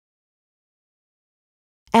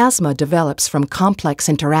Asthma develops from complex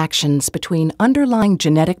interactions between underlying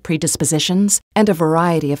genetic predispositions and a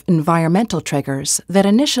variety of environmental triggers that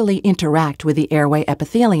initially interact with the airway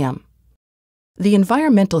epithelium. The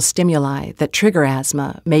environmental stimuli that trigger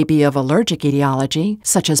asthma may be of allergic etiology,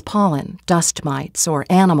 such as pollen, dust mites, or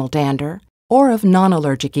animal dander, or of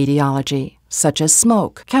non-allergic etiology, such as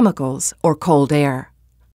smoke, chemicals, or cold air.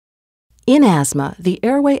 In asthma, the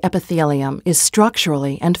airway epithelium is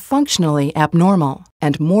structurally and functionally abnormal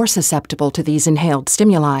and more susceptible to these inhaled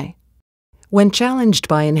stimuli. When challenged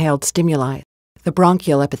by inhaled stimuli, the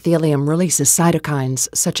bronchial epithelium releases cytokines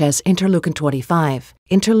such as interleukin-25,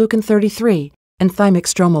 interleukin-33, and thymic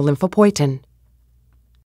stromal lymphopoietin.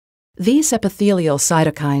 These epithelial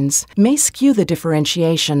cytokines may skew the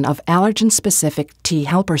differentiation of allergen-specific T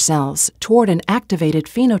helper cells toward an activated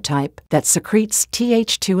phenotype that secretes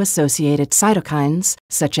Th2-associated cytokines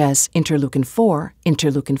such as interleukin-4,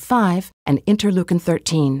 interleukin-5, and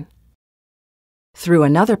interleukin-13. Through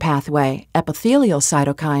another pathway, epithelial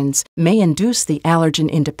cytokines may induce the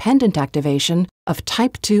allergen-independent activation of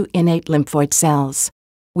type II innate lymphoid cells,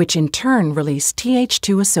 which in turn release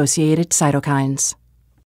Th2-associated cytokines.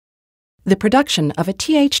 The production of a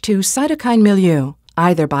Th2 cytokine milieu,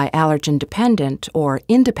 either by allergen-dependent or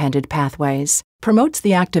independent pathways, promotes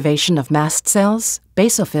the activation of mast cells,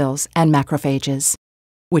 basophils, and macrophages,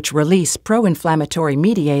 which release pro-inflammatory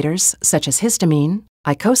mediators such as histamine,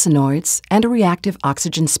 eicosanoids, and a reactive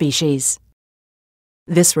oxygen species.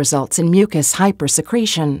 This results in mucus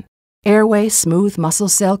hypersecretion, airway smooth muscle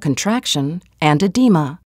cell contraction, and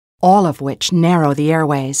edema, all of which narrow the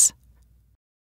airways.